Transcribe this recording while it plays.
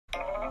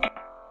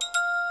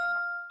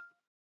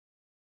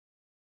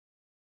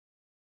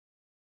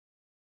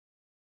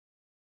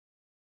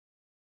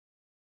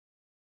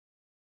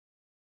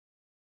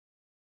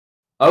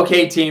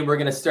Okay, team, we're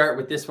going to start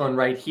with this one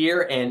right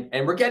here.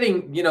 And we're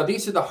getting,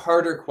 these are the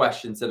harder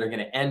questions that are going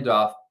to end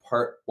off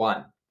part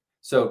one.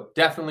 So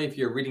definitely if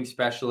you're a reading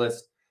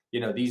specialist,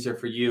 these are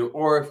for you.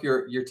 Or if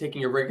you're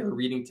taking a regular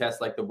reading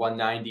test like the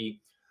 190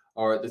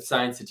 or the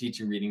Science of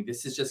Teaching reading,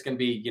 this is just going to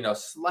be,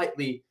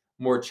 slightly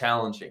more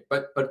challenging,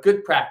 but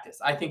good practice.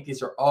 I think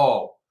these are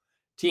all,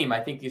 team, I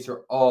think these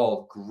are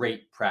all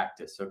great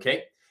practice,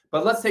 okay?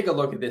 But let's take a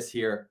look at this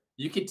here.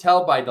 You can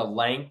tell by the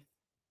length.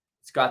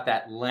 It's got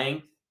that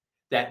length,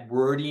 that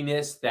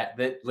wordiness, that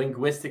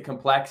linguistic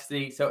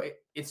complexity. So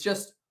it's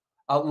just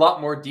a lot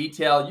more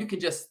detail. You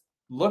can just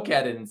look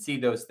at it and see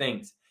those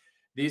things.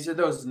 These are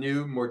those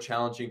new, more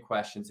challenging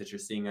questions that you're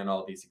seeing on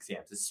all these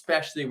exams,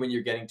 especially when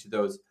you're getting to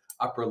those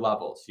upper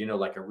levels,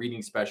 like a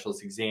reading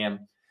specialist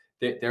exam.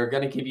 They're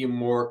going to give you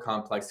more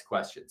complex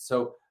questions.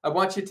 So I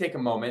want you to take a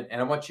moment and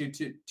I want you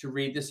to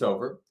read this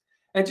over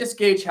and just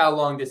gauge how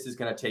long this is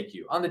going to take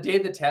you. On the day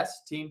of the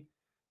test, team,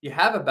 you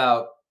have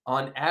about,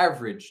 on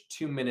average,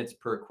 2 minutes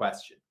per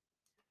question.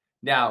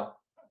 Now,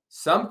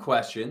 some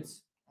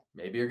questions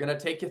maybe are going to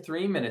take you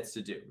 3 minutes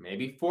to do,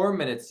 maybe 4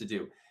 minutes to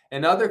do.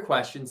 And other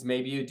questions,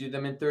 maybe you do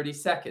them in 30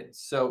 seconds.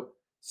 So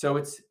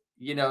it's,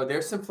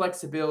 there's some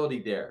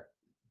flexibility there.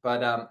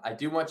 But I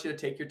do want you to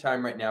take your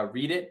time right now,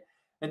 read it,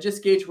 and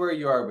just gauge where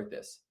you are with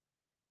this.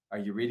 Are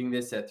you reading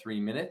this at 3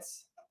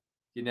 minutes?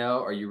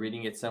 Are you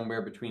reading it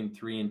somewhere between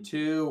 3 and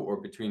 2 or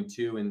between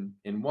 2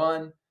 and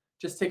 1?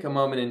 Just take a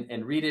moment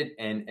and read it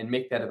and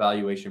make that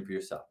evaluation for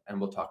yourself.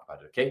 And we'll talk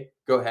about it, okay?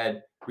 Go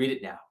ahead, read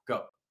it now.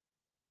 Go.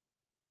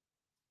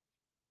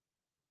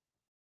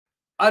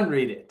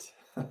 Unread it.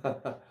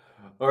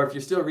 Or if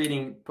you're still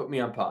reading, put me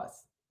on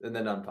pause and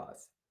then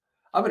unpause.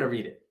 I'm going to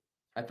read it.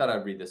 I thought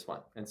I'd read this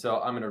one. And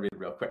so I'm going to read it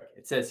real quick.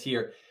 It says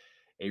here,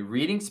 a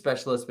reading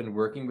specialist has been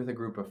working with a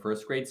group of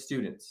first grade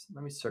students.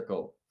 Let me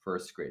circle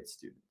first grade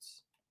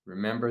students.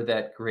 Remember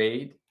that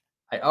grade?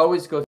 I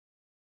always go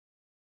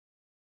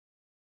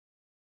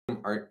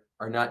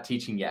are not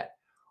teaching yet,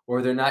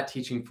 or they're not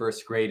teaching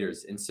first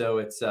graders. And so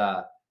it's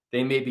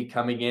they may be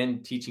coming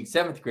in teaching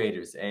seventh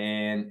graders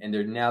and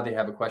they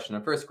have a question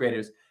on first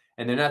graders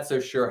and they're not so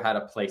sure how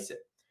to place it.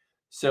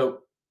 So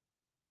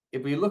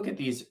if we look at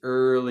these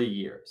early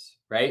years,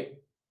 right?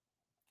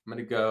 I'm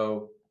going to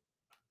go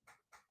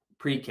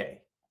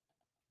pre-K.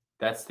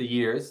 That's the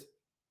years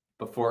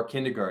before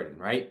kindergarten,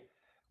 right?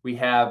 We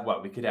have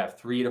we could have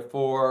 3 to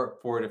 4,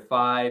 4 to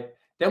 5.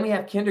 Then we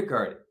have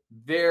kindergarten.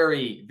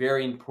 Very,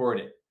 very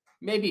important.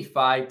 Maybe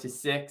 5 to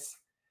 6.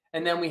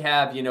 And then we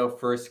have,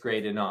 first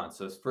grade and on.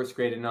 So it's first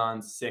grade and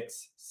on,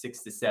 6 to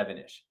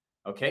 7-ish.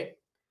 Okay.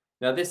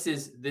 Now this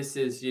is,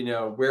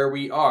 where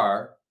we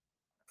are.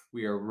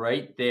 We are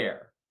right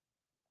there.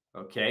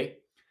 Okay.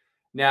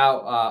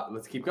 Now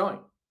let's keep going.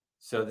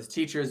 So this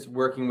teacher is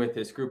working with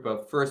this group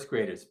of first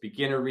graders,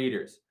 beginner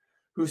readers,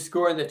 who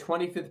score in the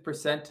 25th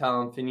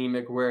percentile in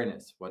phonemic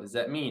awareness. What does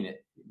that mean?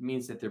 It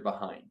means that they're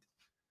behind.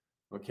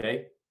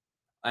 Okay.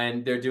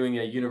 And they're doing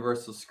a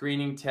universal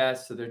screening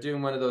test. So they're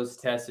doing one of those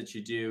tests that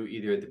you do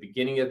either at the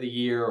beginning of the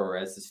year or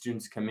as the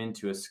students come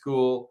into a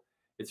school.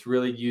 It's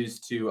really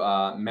used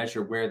to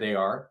measure where they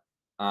are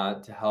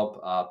to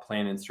help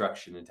plan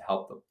instruction and to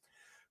help them.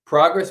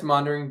 Progress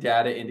monitoring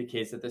data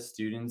indicates that the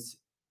students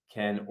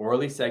can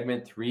orally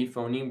segment 3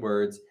 phoneme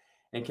words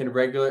and can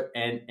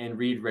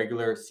read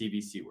regular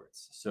CBC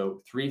words.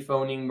 So 3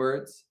 phoneme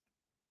words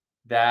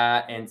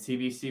and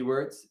CBC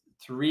words.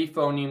 3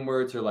 phoneme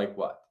words are like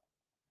what?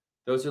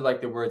 Those are like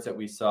the words that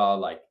we saw,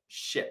 like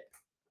ship,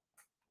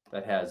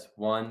 that has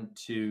 1,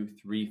 2,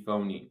 3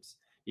 phonemes.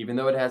 Even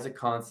though it has a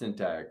consonant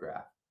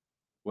digraph,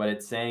 what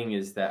it's saying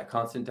is that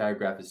consonant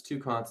digraph is 2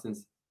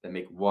 consonants that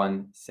make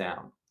 1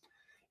 sound.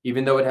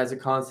 Even though it has a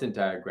consonant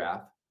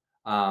digraph,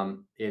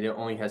 it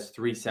only has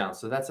 3 sounds.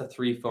 So that's a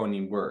 3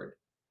 phoneme word.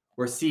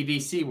 Or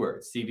CVC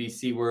words.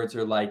 CVC words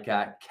are like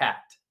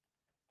cat,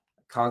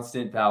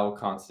 consonant, vowel,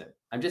 consonant.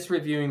 I'm just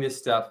reviewing this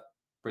stuff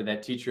for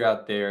that teacher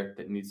out there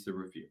that needs to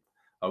review.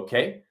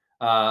 Okay.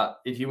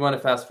 If you want to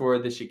fast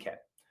forward this, you can.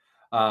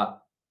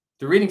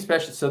 The reading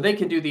specialist, so they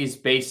can do these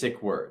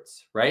basic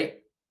words, right?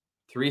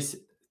 3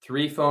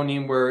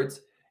 phoneme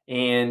words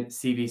and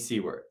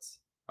CVC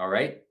words. All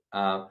right.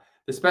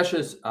 The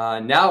specialist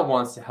now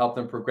wants to help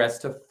them progress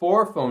to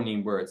 4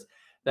 phoneme words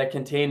that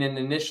contain an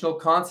initial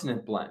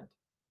consonant blend.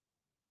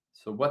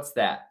 So what's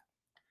that?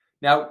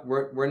 Now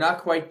we're not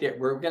quite there.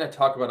 We're going to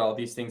talk about all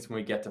these things when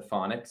we get to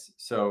phonics.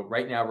 So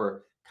right now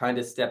we're kind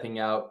of stepping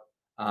out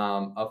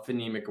of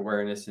phonemic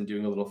awareness and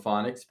doing a little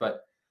phonics,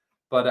 but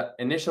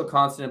initial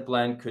consonant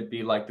blend could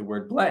be like the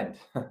word blend.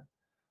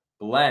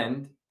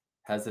 Blend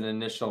has an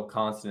initial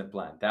consonant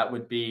blend. That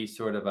would be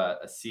sort of a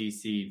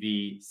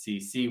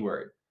CCV-CC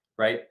word,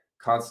 right?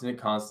 Consonant,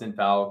 consonant,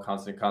 vowel,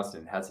 consonant,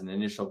 consonant has an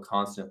initial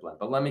consonant blend.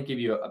 But let me give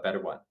you a better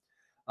one.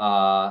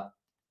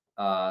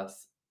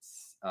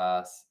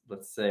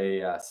 Let's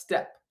say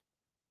step.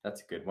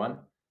 That's a good one.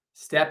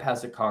 Step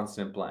has a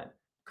consonant blend.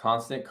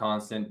 Consonant,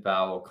 consonant,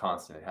 vowel,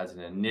 consonant. It has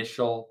an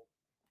initial,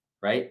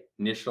 right?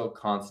 Initial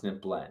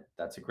consonant blend.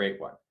 That's a great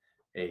one.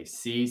 A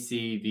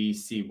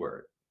CCVC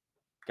word.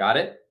 Got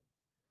it?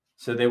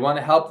 So they want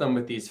to help them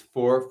with these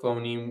 4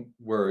 phoneme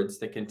words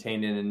that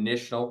contain an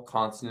initial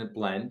consonant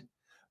blend,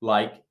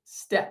 like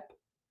step.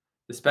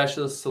 The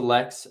specialist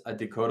selects a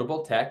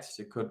decodable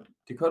text.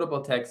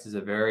 Decodable text is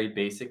a very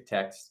basic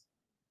text,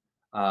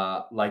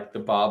 like the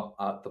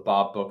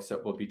Bob books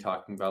that we'll be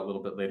talking about a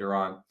little bit later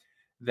on,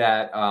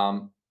 that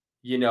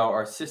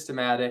are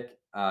systematic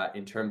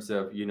in terms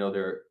of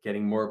they're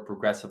getting more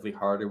progressively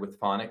harder with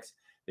phonics.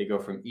 They go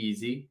from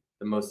easy,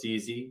 the most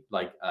easy,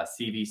 like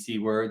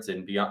CVC words,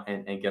 and beyond,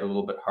 and get a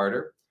little bit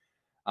harder.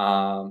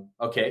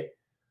 Okay.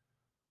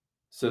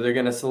 So they're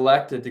going to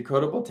select a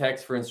decodable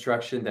text for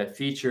instruction that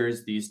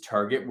features these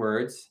target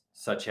words,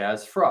 such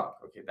as frog.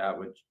 Okay, that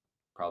would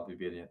probably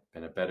been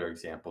a better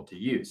example to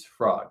use.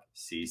 Frog,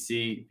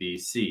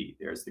 CCVC.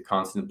 There's the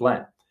consonant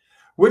blend.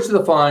 Which of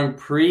the following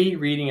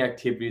pre-reading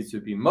activities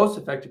would be most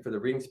effective for the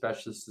reading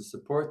specialist to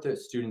support the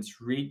students'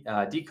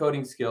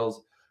 decoding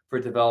skills for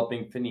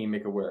developing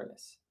phonemic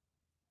awareness?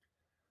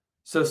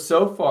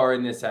 So far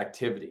in this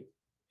activity,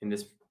 in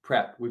this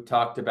prep, we've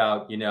talked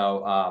about,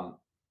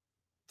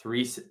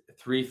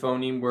 three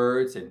phoneme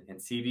words and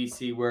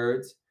CVC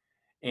words,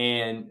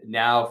 and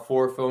now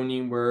 4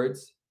 phoneme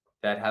words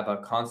that have a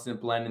consonant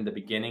blend in the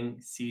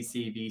beginning,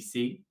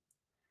 CCVC.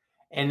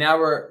 And now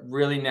we're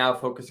really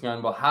focusing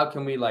on, well, how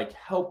can we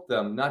help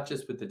them, not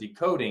just with the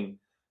decoding,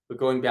 but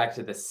going back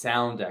to the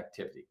sound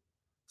activity.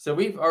 So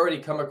we've already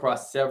come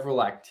across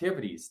several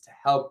activities to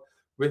help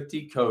with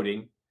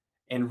decoding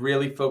and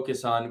really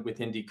focus on,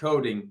 within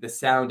decoding, the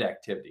sound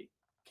activity.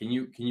 Can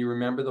you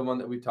remember the one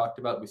that we talked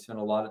about, we spent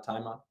a lot of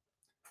time on?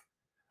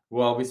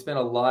 Well, we spent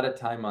a lot of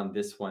time on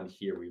this one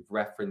here. We've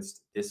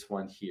referenced this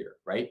one here,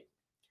 right?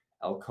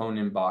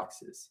 Elkonin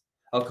boxes.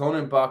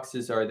 Elkonin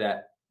boxes are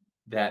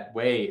that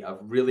way of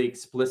really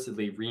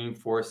explicitly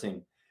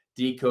reinforcing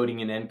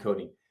decoding and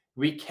encoding.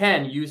 We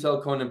can use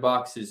Elkonin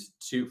boxes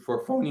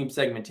for phoneme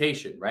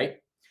segmentation, right?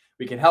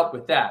 We can help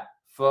with that.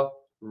 F,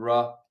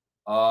 R,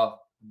 A,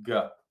 G,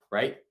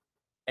 right?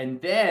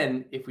 And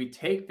then if we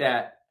take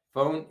that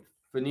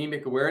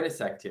phonemic awareness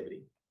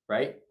activity,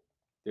 right?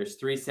 There's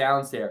 3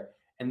 sounds there,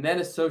 and then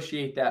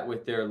associate that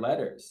with their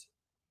letters.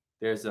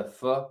 There's a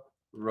F,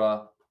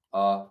 R,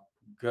 A,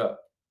 G.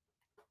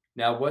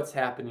 Now what's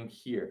happening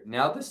here?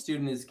 Now the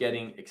student is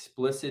getting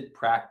explicit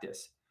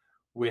practice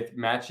with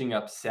matching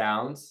up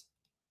sounds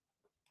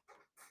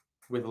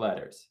with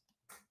letters.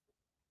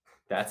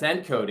 That's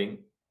encoding.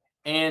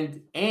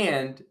 And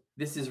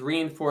this is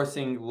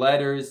reinforcing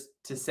letters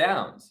to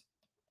sounds.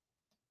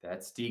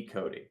 That's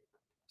decoding.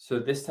 So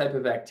this type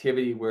of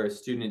activity where a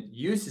student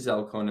uses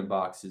Elkonin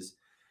boxes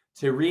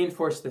to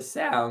reinforce the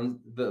sound,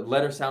 the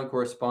letter sound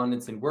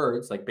correspondence in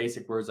words, like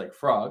basic words like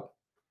frog,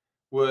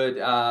 would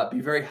be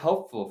very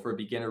helpful for a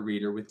beginner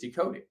reader with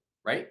decoding,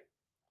 right?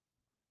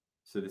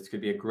 So this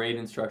could be a great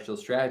instructional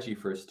strategy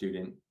for a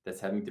student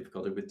that's having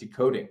difficulty with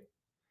decoding.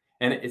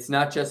 And it's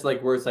not just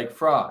like words like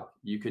frog.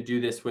 You could do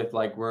this with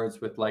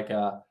words with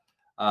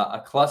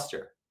a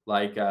cluster,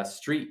 like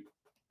street.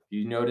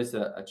 You notice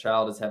a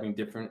child is having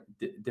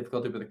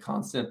difficulty with a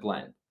consonant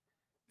blend.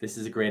 This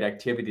is a great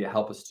activity to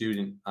help a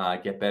student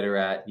get better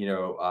at,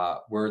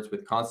 words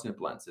with consonant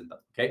blends in them.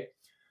 Okay,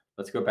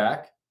 let's go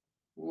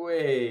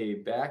way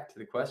back to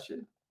the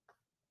question.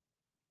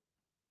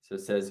 So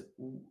it says,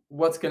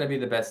 what's going to be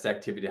the best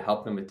activity to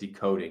help them with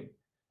decoding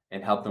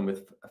and help them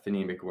with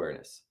phonemic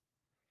awareness?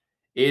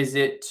 Is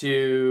it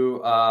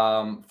to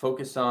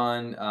focus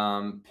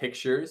on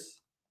pictures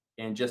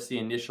and just the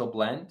initial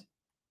blend?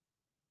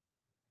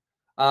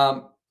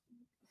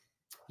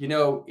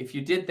 If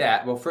you did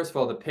that, well, first of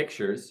all, the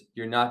pictures,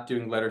 you're not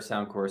doing letter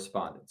sound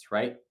correspondence,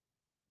 right?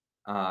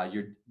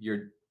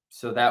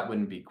 So that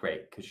wouldn't be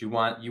great, because you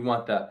want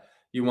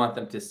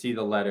them to see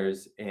the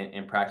letters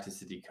and practice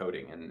the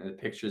decoding, and the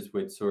pictures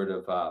would sort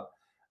of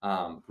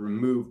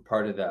remove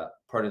part of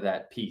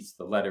that piece,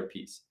 the letter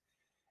piece,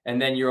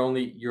 and then you're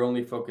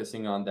only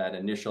focusing on that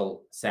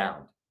initial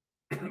sound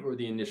or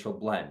the initial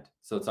blend.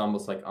 So it's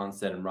almost like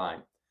onset and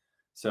rhyme.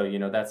 So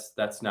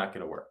that's not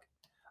going to work.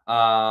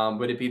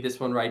 Would it be this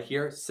one right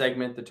here?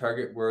 Segment the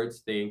target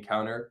words they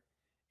encounter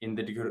in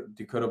the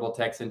decodable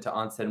text into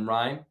onset and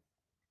rhyme.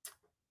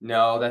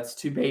 No, that's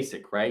too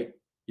basic, right?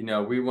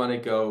 We want to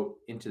go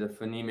into the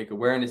phonemic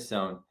awareness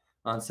zone.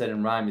 Onset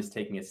and rhyme is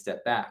taking a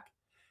step back.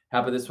 How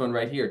about this one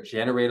right here?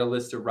 Generate a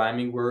list of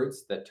rhyming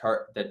words that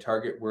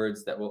target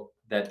words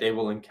that they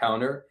will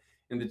encounter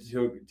in the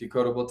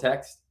decodable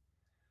text.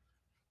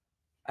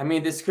 I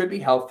mean, this could be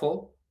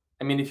helpful.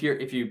 I mean,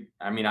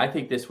 I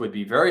think this would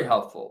be very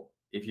helpful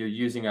if you're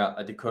using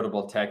a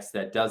decodable text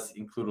that does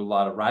include a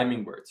lot of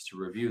rhyming words to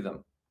review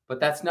them. But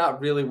that's not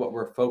really what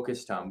we're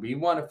focused on. We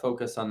want to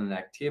focus on an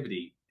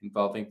activity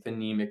involving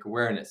phonemic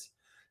awareness.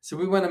 So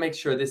we want to make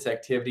sure this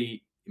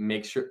activity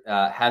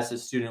has the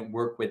student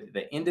work with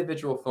the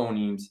individual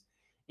phonemes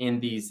in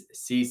these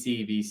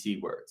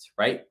CCVC words,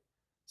 right?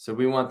 So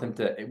we want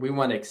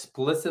to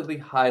explicitly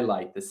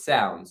highlight the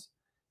sounds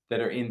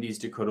that are in these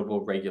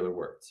decodable regular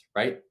words,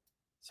 right?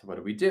 So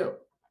what do?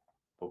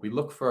 Well, we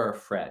look for our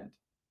friend.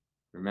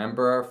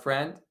 Remember our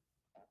friend?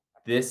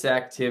 this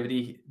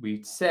activity,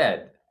 we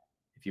said,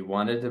 if you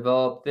want to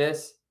develop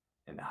this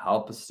and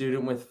help a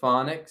student with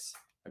phonics,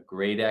 a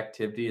great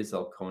activity is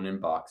Elkonin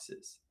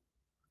boxes,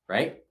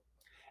 right?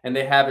 And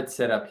they have it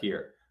set up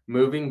here.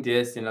 Moving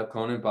discs in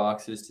Elkonin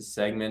boxes to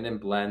segment and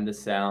blend the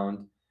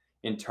sound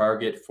in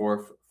target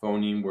for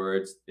phoneme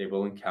words they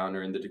will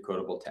encounter in the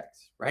decodable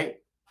text, right?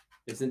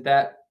 Isn't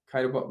that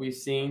kind of what we've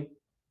seen?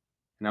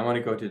 And I want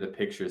to go to the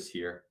pictures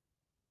here.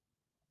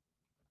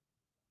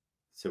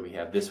 So we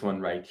have this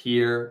one right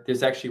here.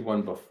 There's actually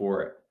one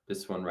before it,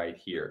 this one right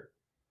here,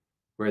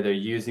 where they're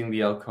using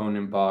the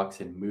Elkonin box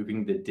and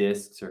moving the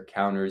discs or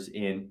counters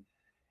in.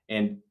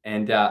 And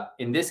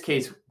in this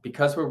case,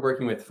 because we're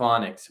working with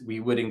phonics, we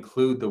would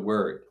include the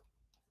word.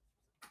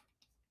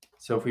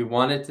 So if we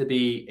want it to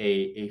be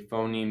a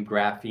phoneme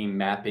grapheme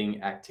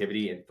mapping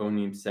activity and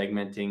phoneme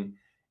segmenting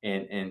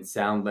and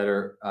sound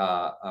letter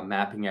a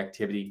mapping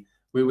activity,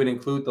 we would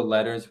include the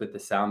letters with the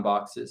sound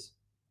boxes.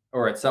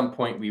 Or at some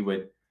point we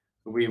would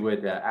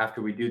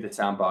after we do the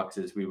sound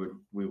boxes, we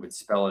would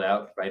spell it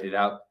out, write it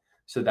out.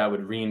 So that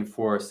would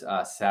reinforce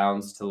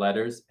sounds to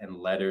letters and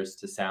letters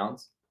to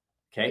sounds.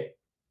 Okay.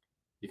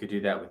 You could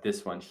do that with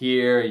this one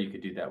here. You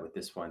could do that with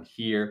this one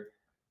here.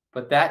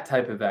 But that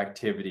type of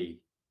activity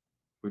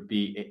would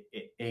be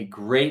a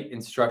great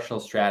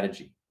instructional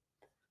strategy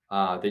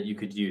that you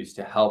could use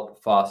to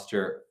help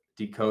foster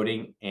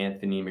decoding and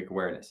phonemic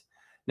awareness.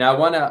 Now,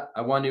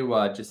 I want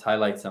to just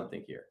highlight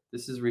something here.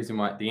 This is the reason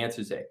why the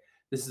answer is A.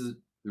 This is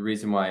the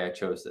reason why I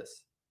chose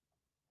this.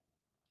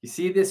 You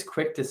see this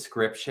quick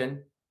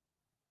description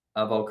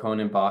of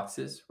Elkonin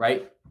boxes,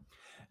 right?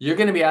 You're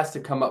going to be asked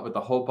to come up with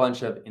a whole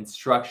bunch of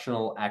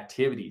instructional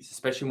activities,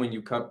 especially when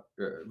you come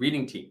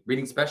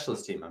reading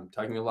specialist team. I'm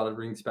talking to a lot of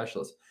reading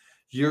specialists.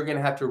 You're going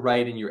to have to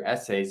write in your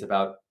essays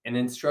about an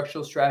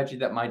instructional strategy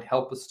that might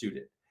help a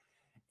student.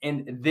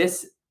 And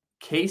this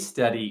case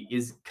study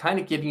is kind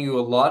of giving you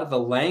a lot of the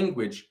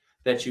language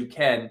that you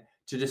can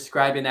to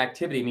describe an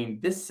activity. I mean,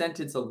 this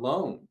sentence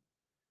alone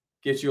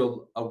gives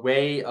you a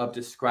way of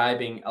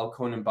describing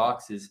Elkonin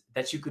boxes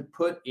that you could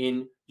put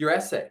in your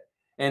essay.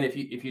 And if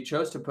you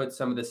chose to put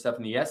some of this stuff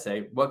in the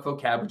essay, what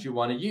vocab would you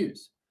want to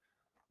use?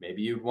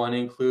 Maybe you'd want to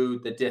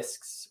include the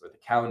discs or the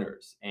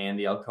counters and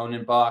the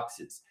Elkonin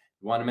boxes.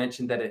 You want to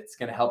mention that it's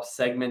going to help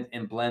segment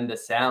and blend the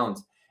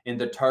sounds in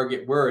the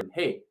target word.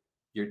 Hey,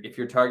 if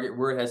your target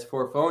word has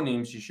 4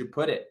 phonemes, you should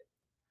put it.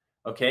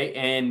 Okay,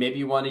 and maybe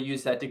you want to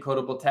use that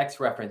decodable text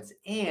reference.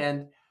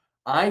 And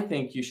I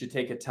think you should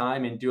take a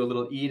time and do a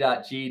little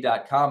E.G.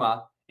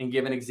 comma and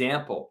give an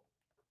example.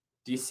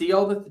 Do you see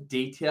all the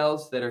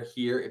details that are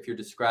here if you're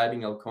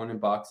describing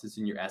Elkonin boxes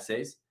in your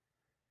essays?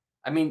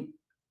 I mean,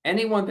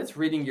 anyone that's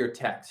reading your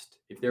text,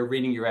 if they're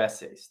reading your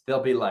essays,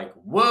 they'll be like,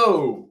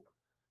 whoa,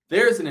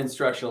 there's an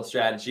instructional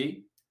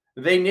strategy.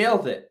 They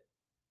nailed it.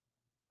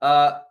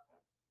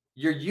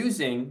 You're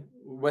using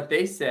what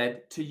they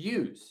said to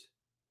use.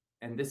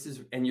 And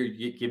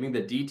you're giving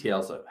the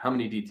details of how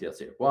many details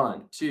here?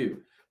 1,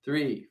 2,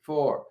 3,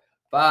 4,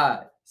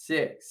 5,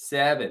 6,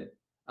 7.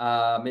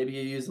 Maybe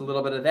you use a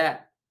little bit of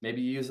that. Maybe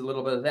you use a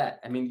little bit of that.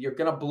 I mean, you're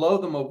going to blow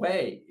them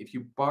away if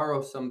you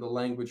borrow some of the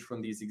language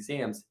from these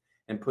exams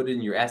and put it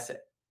in your essay.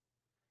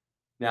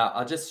 Now,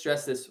 I'll just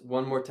stress this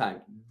one more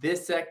time.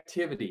 This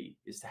activity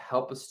is to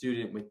help a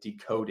student with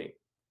decoding,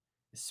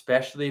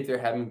 especially if they're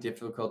having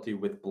difficulty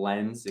with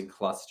blends and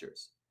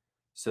clusters.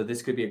 So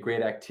this could be a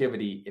great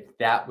activity if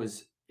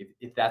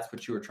that's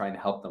what you were trying to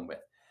help them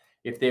with.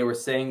 If they were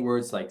saying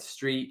words like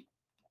street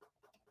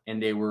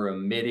and they were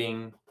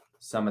omitting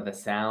some of the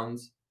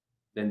sounds,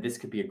 then this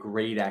could be a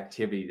great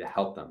activity to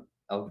help them,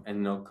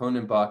 an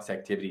Elkonin box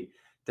activity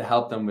to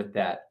help them with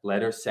that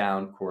letter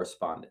sound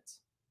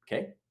correspondence.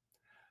 Okay.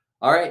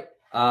 All right.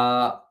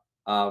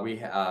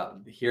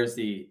 Here's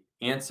the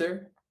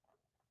answer.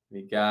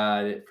 We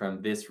got it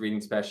from this reading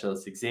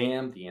specialist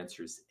exam. The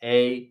answer is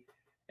A.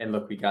 And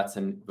look, we got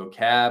some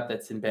vocab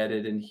that's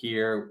embedded in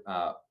here.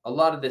 A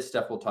lot of this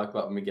stuff we'll talk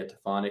about when we get to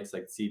phonics,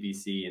 like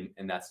CVC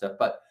and that stuff.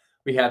 But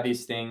we have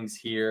these things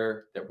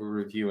here that we're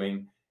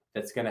reviewing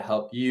that's going to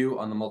help you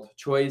on the multiple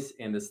choice,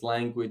 and this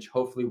language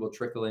hopefully will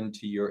trickle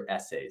into your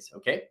essays.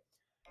 Okay.